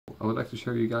I would like to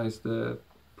show you guys the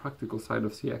practical side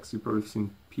of CX. You've probably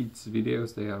seen Pete's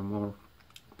videos. They are more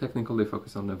technical. They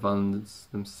focus on the vans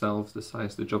themselves, the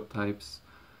size, the job types,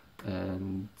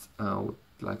 and I would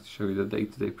like to show you the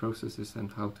day-to-day processes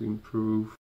and how to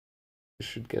improve. You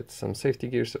should get some safety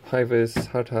gear, so Hi-vis,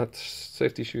 hard hat,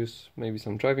 safety shoes, maybe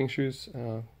some driving shoes.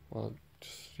 Well,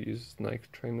 just use Nike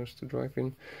trainers to drive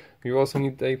in. You also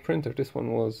need a printer. This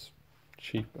one was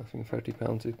cheap, I think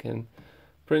 £30. It can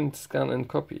print, scan and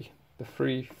copy. The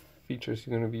free features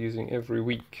you're going to be using every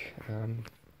week.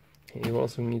 You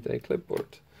also need a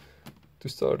clipboard to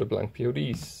start the blank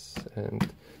PODs,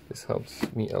 and this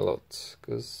helps me a lot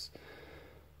because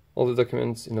all the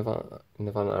documents in the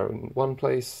van are in one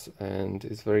place and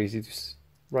it's very easy to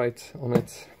write on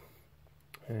it.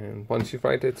 And once you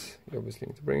write it, you obviously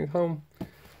need to bring it home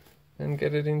and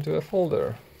get it into a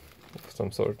folder of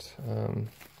some sort.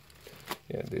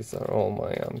 Yeah, these are all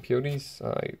my PODs.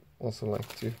 I also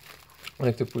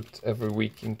like to put every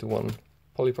week into one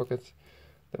poly pocket,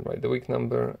 then write the week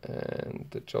number and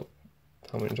the job,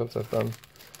 how many jobs I've done,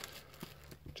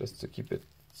 just to keep it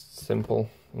simple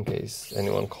in case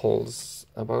anyone calls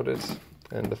about it,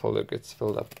 and the folder gets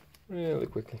filled up really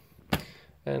quickly.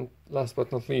 And last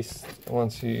but not least,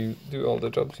 once you do all the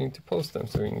jobs, you need to post them,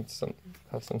 so you need to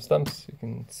have some stamps. You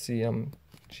can see I'm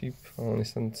cheap, I only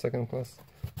send second class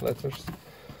letters,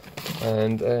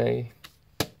 and a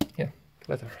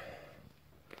letter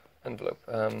envelope.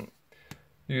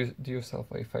 Do yourself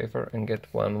a favor and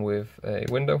get one with a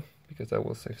window, because that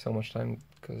will save so much time,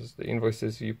 because the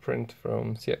invoices you print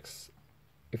from CX,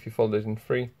 if you fold it in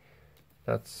free,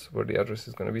 that's where the address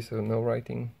is going to be, so no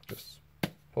writing, just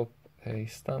pop a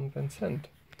stamp and send.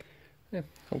 Yeah,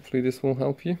 hopefully this will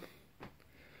help you,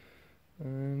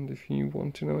 and if you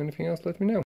want to know anything else, let me know.